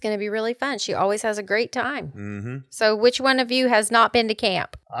Sweet. it's going to be really fun. She always has a great time. Mm-hmm. So which one of you has not been to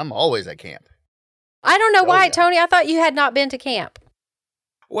camp? I'm always at camp. I don't know why, yeah. Tony. I thought you had not been to camp.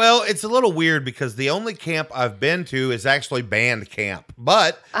 Well, it's a little weird because the only camp I've been to is actually band camp,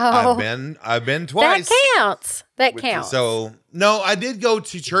 but Oh. I've been twice. That counts. That Which is counts. So no, I did go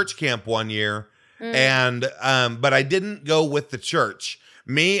to church camp one year, and but I didn't go with the church.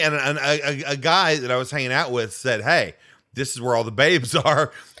 Me and a guy that I was hanging out with said, "Hey, this is where all the babes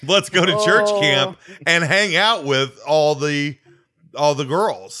are. Let's go to church camp and hang out with all the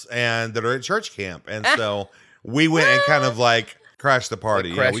girls and that are at church camp." And so we went and kind of like crashed the party.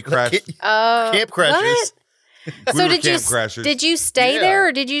 You know, we crashed. Camp crashers. What? So were did you camp crashers. did you stay Yeah. there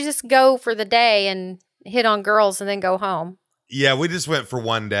or did you just go for the day and hit on girls and then go home? Yeah, we just went for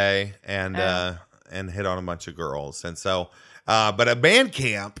one day and hit on a bunch of girls. And so, but at band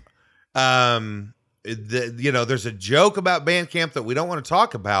camp, there's a joke about band camp that we don't want to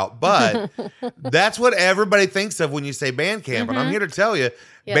talk about, but that's what everybody thinks of when you say band camp. And I'm here to tell you,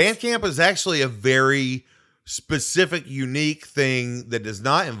 Yes. band camp is actually a very specific, unique thing that does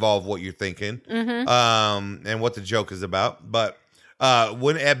not involve what you're thinking, and what the joke is about. But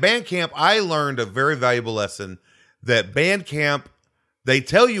when at band camp, I learned a very valuable lesson that band camp, they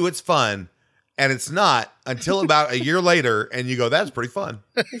tell you it's fun, and it's not until about a year later, and you go, that's pretty fun.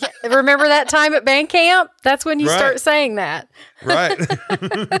 Remember that time at band camp? That's when you Right. start saying that. Right.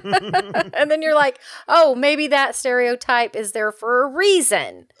 And then you're like, oh, maybe that stereotype is there for a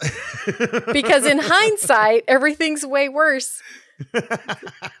reason. Because in hindsight, everything's way worse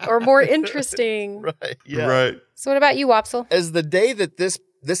or more interesting. Right. Yeah. Right. So what about you, Wopsle? As the day that this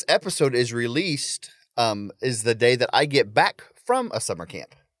episode is released, is the day that I get back from a summer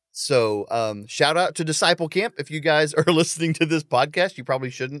camp. So shout out to Disciple Camp. If you guys are listening to this podcast, you probably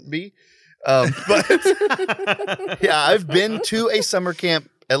shouldn't be. But yeah, I've been to a summer camp,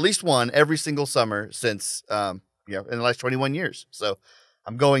 at least one, every single summer since in the last 21 years. So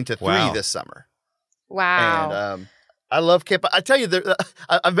I'm going to 3 Wow. this summer. Wow. And I love camp. I tell you,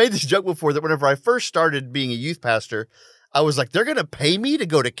 I've made this joke before that whenever I first started being a youth pastor, I was like, they're going to pay me to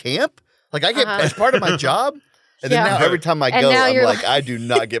go to camp? Like I get as part of my job? And then Yeah. now every time I And go, now I'm you're like, like- I do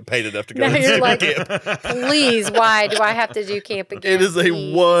not get paid enough to go Now to you're summer like, camp. please, why do I have to do camp again? It is a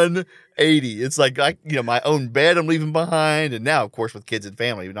Please. 180. It's like my own bed I'm leaving behind, and now, of course, with kids and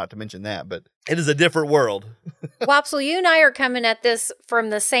family, not to mention that. But it is a different world. Wopsle, you and I are coming at this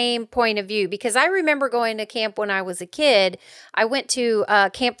from the same point of view because I remember going to camp when I was a kid. I went to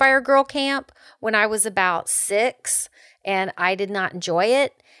Campfire Girl Camp when I was about 6, and I did not enjoy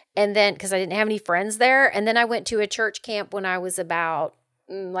it. And then, because I didn't have any friends there. And then I went to a church camp when I was about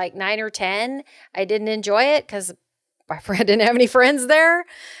like 9 or 10. I didn't enjoy it because my friend didn't have any friends there.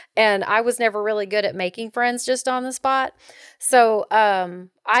 And I was never really good at making friends just on the spot. So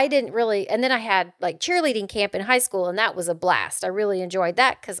I didn't really, and then I had like cheerleading camp in high school, and that was a blast. I really enjoyed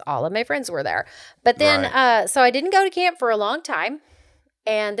that because all of my friends were there. But then, so I didn't go to camp for a long time.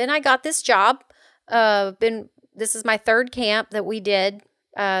 And then I got this job. This is my 3rd camp that we did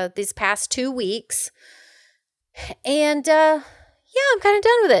these past 2 weeks. And yeah, I'm kind of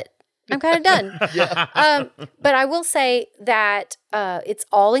done with it. I'm kind of done. Yeah. But I will say that it's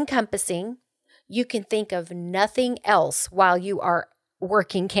all encompassing. You can think of nothing else while you are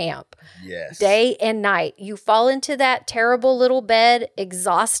working camp. Yes. Day and night. You fall into that terrible little bed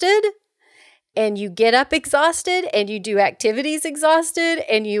exhausted, and you get up exhausted, and you do activities exhausted,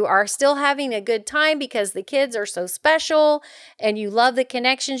 and you are still having a good time because the kids are so special, and you love the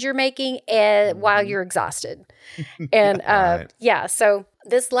connections you're making while you're exhausted. And Right. yeah, so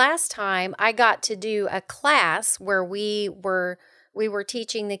this last time I got to do a class where we were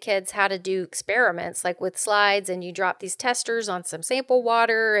teaching the kids how to do experiments, like with slides, and you drop these testers on some sample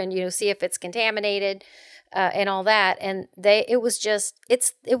water and, see if it's contaminated and all that. And it was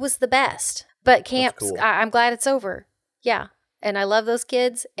the best. But camps, cool. I'm glad it's over. Yeah. And I love those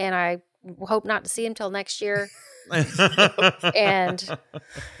kids, and I hope not to see them till next year. And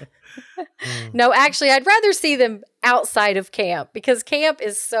no, actually, I'd rather see them outside of camp because camp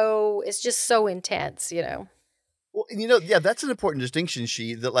it's just so intense, Well, yeah, that's an important distinction,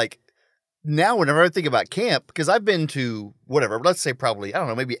 that like now whenever I think about camp, because I've been to whatever, let's say probably, I don't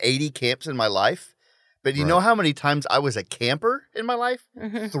know, maybe 80 camps in my life. But you know how many times I was a camper in my life?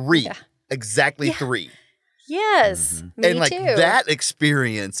 3. Yeah. Exactly 3. Yes, me And like too. that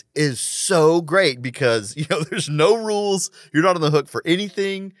experience is so great because, there's no rules. You're not on the hook for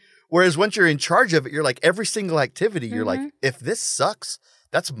anything. Whereas once you're in charge of it, you're like every single activity, you're like, if this sucks,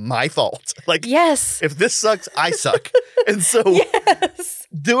 that's my fault. Like, Yes. if this sucks, I suck. And so Yes.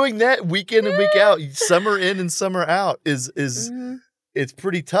 doing that week in and week out, summer in and summer out is it's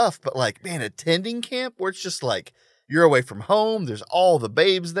pretty tough. But like, man, attending camp where it's just like you're away from home, there's all the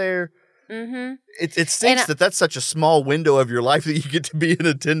babes there. Mm-hmm. It stinks that that's such a small window of your life that you get to be an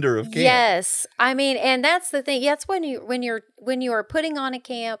attender of camp. Yes. I mean, and that's the thing. That's when you are putting on a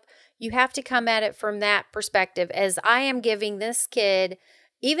camp, you have to come at it from that perspective. As I am giving this kid,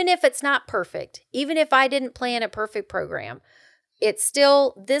 even if it's not perfect, even if I didn't plan a perfect program, it's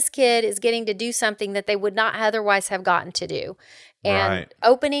still, this kid is getting to do something that they would not otherwise have gotten to do. And Right.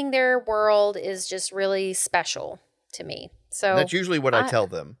 opening their world is just really special to me. So And that's usually what I tell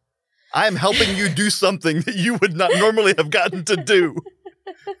them. I'm helping you do something that you would not normally have gotten to do.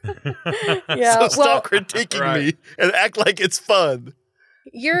 yeah, So stop critiquing Right. me and act like it's fun.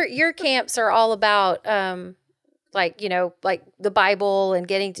 your camps are all about like the Bible and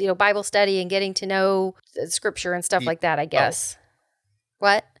getting to Bible study and getting to know the scripture and stuff like that, I guess.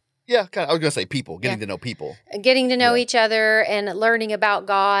 What? Yeah, kind of. I was gonna say people, getting to know people. Getting to know Yeah. each other and learning about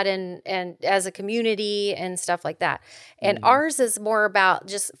God and as a community and stuff like that. And ours is more about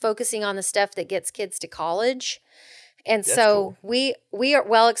just focusing on the stuff that gets kids to college. And That's so we are,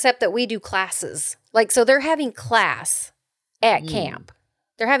 well, except that we do classes. Like, so they're having class at camp.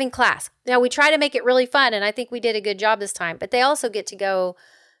 They're having class. Now, we try to make it really fun, and I think we did a good job this time. But they also get to go,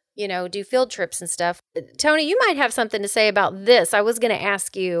 do field trips and stuff. Tony, you might have something to say about this. I was going to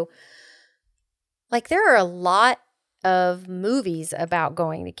ask you, like, there are a lot of movies about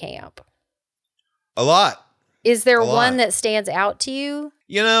going to camp. A lot. Is there A one lot. that stands out to you?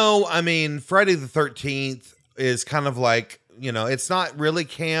 I mean, Friday the 13th is kind of like, it's not really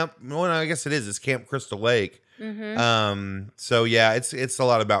camp. Well, no, I guess it is. It's Camp Crystal Lake. Mm-hmm. So yeah, it's a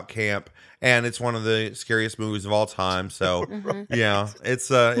lot about camp, and it's one of the scariest movies of all time. So yeah, it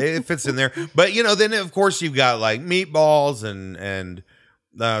fits in there. But then of course you've got like Meatballs and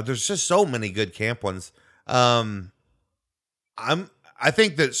there's just so many good camp ones. I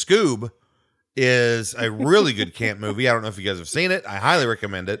think that Scoob is a really good camp movie. I don't know if you guys have seen it. I highly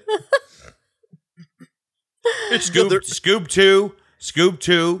recommend it. Scoob 2, scooping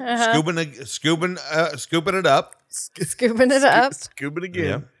it up. Scooping it up. Scoob it again.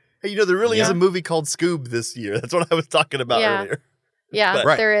 Yeah. Hey, there really is Yeah. a movie called Scoob this year. That's what I was talking about Yeah. earlier. Yeah, But-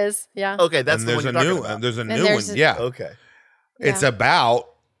 Right. there is. Yeah. Okay, that's And the there's one a you're new talking about. there's a And new there's one. a- Yeah. Okay. It's Yeah. about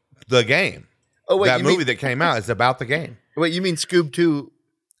the game. Oh wait, That you movie mean, that came out is about the game. wait, you mean Scoob 2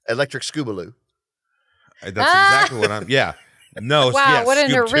 Electric Scoobaloo? That's exactly what I'm. Yeah. No. Wow, yes, what an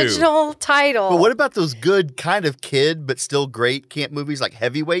Scoob 2. original title. But what about those good kind of kid but still great camp movies like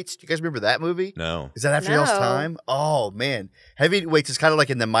Heavyweights? Do you guys remember that movie? No. Is that after y'all's No. time? Oh man, Heavyweights is kind of like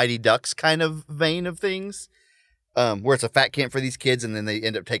in the Mighty Ducks kind of vein of things, where it's a fat camp for these kids, and then they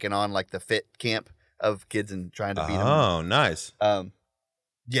end up taking on like the fit camp of kids and trying to beat them. Oh, nice.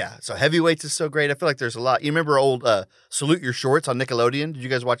 Yeah, so Heavyweights is so great. I feel like there's a lot. You remember old Salute Your Shorts on Nickelodeon? Did you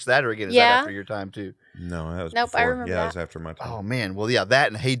guys watch that, or again is Yeah. that after your time too? No, that was Nope, I before. remember Yeah, it was that. after my time. Oh man, well yeah, that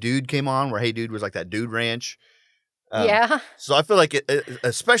and Hey Dude came on, where Hey Dude was like that dude ranch. Yeah. So I feel like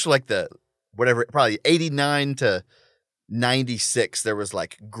especially like probably 89 to 96, there was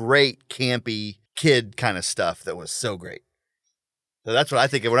like great campy kid kind of stuff that was so great. So that's what I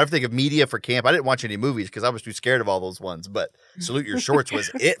think of. When I think of media for camp, I didn't watch any movies because I was too scared of all those ones, but Salute Your Shorts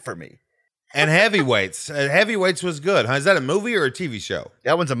was it for me. And Heavyweights. Heavyweights was good. Huh? Is that a movie or a TV show?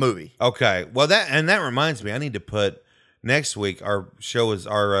 That one's a movie. Okay. Well, that reminds me. I need to put next week. Our show is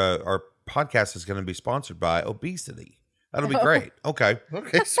our podcast is going to be sponsored by obesity. That'll be great. Okay.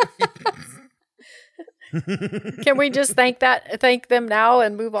 Okay, sweet. Can we just thank them now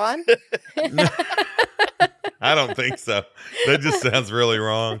and move on? I don't think so. That just sounds really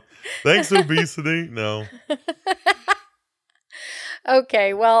wrong. Thanks, obesity. No.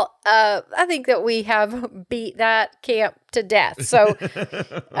 Okay, well, I think that we have beat that camp to death. So,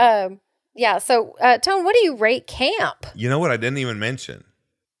 yeah. So, Tone, what do you rate camp? You know what I didn't even mention?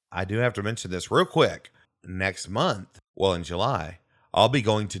 I do have to mention this real quick. Next month, well, in July, I'll be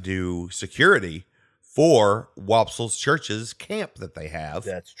going to do security for Wopsel's Church's camp that they have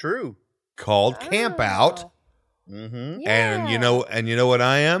That's true. called Camp Out. Mm-hmm. And you know what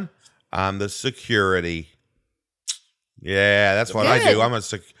I am? I'm the security. Yeah, that's what I Good. do.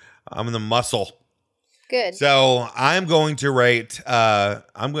 I'm the muscle. Good. So I'm going to rate.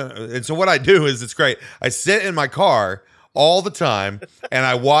 And so what I do is it's great. I sit in my car all the time and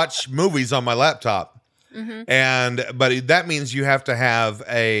I watch movies on my laptop. Mm-hmm. But that means you have to have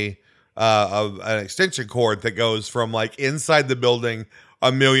an extension cord that goes from like inside the building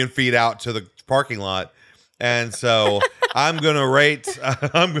 1,000,000 feet out to the parking lot. And so I'm gonna rate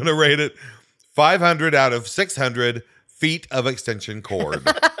it 500 out of 600 feet of extension cord.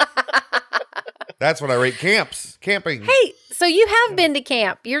 That's what I rate camping. Hey, so you have been to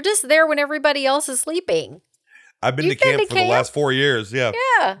camp. You're just there when everybody else is sleeping. I've been You've to been camp to for the camp? last 4 years. Yeah.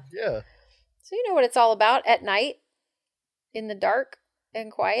 Yeah. Yeah. So you know what it's all about at night in the dark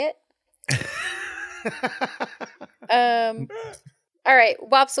and quiet. All right,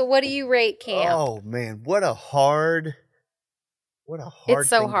 Wopsle, what do you rate camp? Oh man, what a hard It's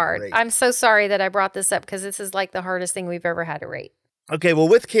so thing to hard. rate. I'm so sorry that I brought this up because this is like the hardest thing we've ever had to rate. Okay, well,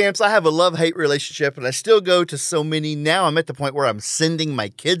 with camps, I have a love-hate relationship, and I still go to so many. Now I'm at the point where I'm sending my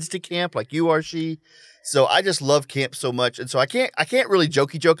kids to camp, like you are, she. So I just love camp so much, and so I can't really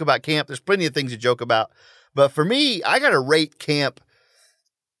joke about camp. There's plenty of things to joke about, but for me, I got to rate camp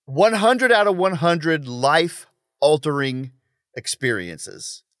 100 out of 100 life-altering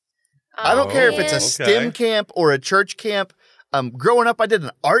experiences. I don't care if it's a man. STEM camp or a church camp. Growing up, I did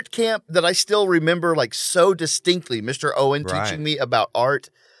an art camp that I still remember like so distinctly. Mr. Owen Right. teaching me about art.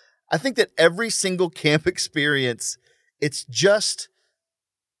 I think that every single camp experience, it's just,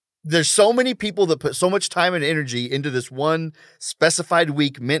 there's so many people that put so much time and energy into this one specified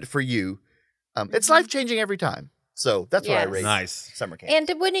week meant for you. It's life-changing every time. So that's what I rate Nice. summer camp.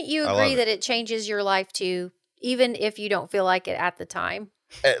 And wouldn't you I love agree it. that it changes your life too, even if you don't feel like it at the time?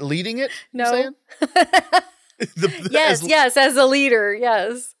 At leading it? No. Saying? Yes, as a leader,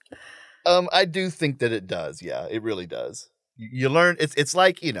 yes. I do think that it does. Yeah, it really does. You learn, it's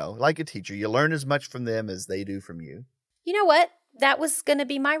like, like a teacher. You learn as much from them as they do from you. You know what? That was going to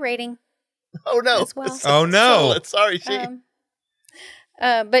be my rating Oh, no. as well. Oh, no. Sorry, she.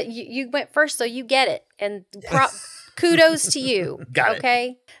 But you went first, so you get it. And kudos to you. Got it.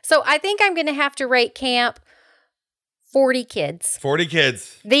 Okay. So I think I'm going to have to rate camp 40 kids. 40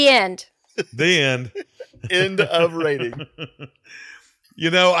 kids. The end. The end. End of rating.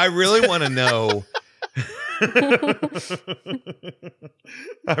 I really want to know.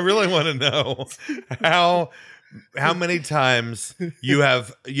 I really want to know how many times you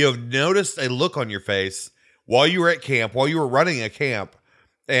have noticed a look on your face while you were at camp, while you were running a camp,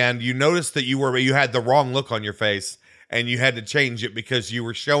 and you noticed that you had the wrong look on your face and you had to change it because you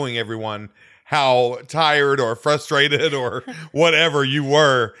were showing everyone how tired or frustrated or whatever you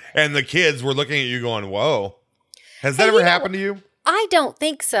were, and the kids were looking at you going, "Whoa." Has that ever happened to you? I don't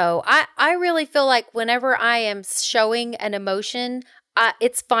think so. I really feel like whenever I am showing an emotion,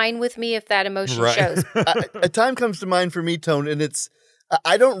 it's fine with me if that emotion Right. shows. A time comes to mind for me, Tone, and it's,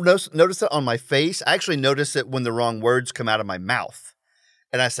 I don't notice it on my face. I actually notice it when the wrong words come out of my mouth.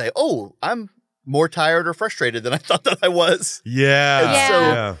 And I say, oh, I'm more tired or frustrated than I thought that I was. Yeah. And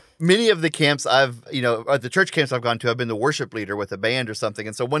Yeah. so many of the camps at the church camps I've gone to, I've been the worship leader with a band or something.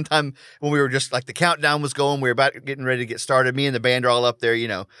 And so one time when we were just like the countdown was going, we were about getting ready to get started. Me and the band are all up there,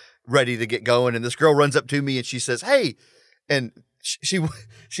 ready to get going. And this girl runs up to me and she says, hey, and she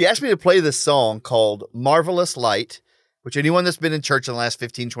asked me to play this song called Marvelous Light, which anyone that's been in church in the last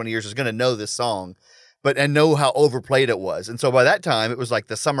 15, 20 years is going to know this song, and know how overplayed it was. And so by that time, it was like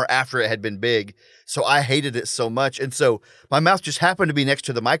the summer after it had been big. So I hated it so much. And so my mouth just happened to be next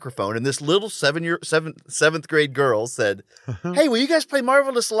to the microphone. And this little seventh grade girl said, hey, will you guys play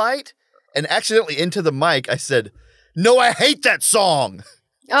Marvelous Light? And accidentally into the mic, I said, no, I hate that song.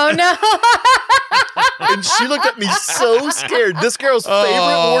 Oh, no. And she looked at me so scared. This girl's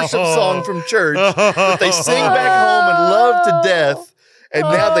favorite worship song from church that they sing back home and love to death. And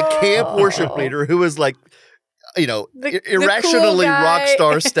now the camp worship leader, who is like, irrationally cool guy. rock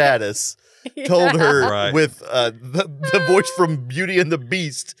star status, told her Right. with the voice from Beauty and the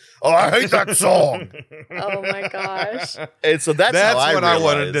Beast, oh, I hate that song. Oh, my gosh. And so that's how what I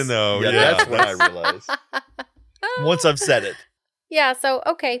wanted realized. to know. Yeah, Yeah. that's what I realized. Once I've said it. Yeah, so,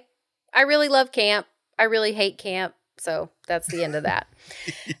 okay. I really love camp. I really hate camp. So that's the end of that.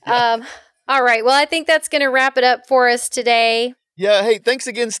 All right. Well, I think that's going to wrap it up for us today. Yeah, hey, thanks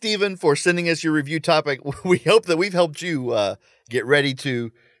again, Stephen, for sending us your review topic. We hope that we've helped you get ready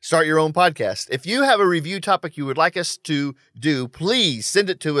to start your own podcast. If you have a review topic you would like us to do, please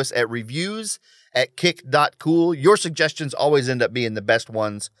send it to us at reviews@kick.cool. Your suggestions always end up being the best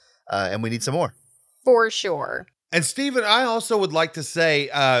ones, and we need some more. For sure. And Stephen, I also would like to say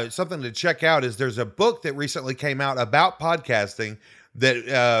something to check out is there's a book that recently came out about podcasting that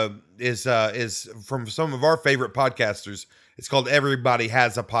is from some of our favorite podcasters. It's called Everybody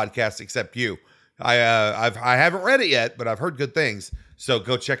Has a Podcast Except You. I haven't read it yet, but I've heard good things. So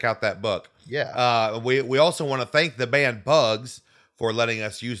go check out that book. Yeah. We also want to thank the band Bugs for letting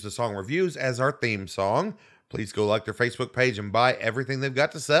us use the song Reviews as our theme song. Please go like their Facebook page and buy everything they've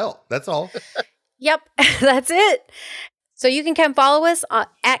got to sell. That's all. Yep, that's it. So you can come follow us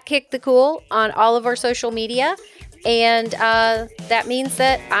at Kick the Cool on all of our social media. And that means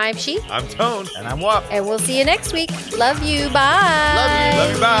that I'm She. I'm Tone. And I'm Wap. And we'll see you next week. Love you. Bye.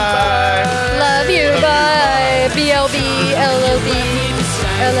 Love you. Bye. Love you. Bye. BLB, LOB,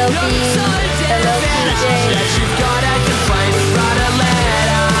 LLB, LLBJ. You've got a complaint, write a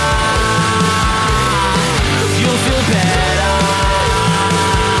letter. You'll feel better.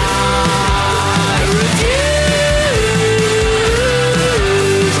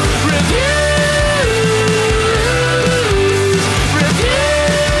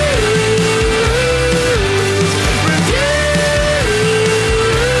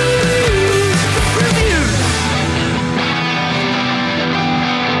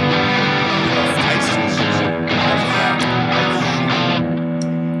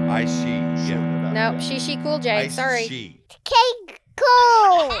 Nope, she cool J. Sorry. She. Cake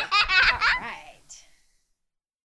cool.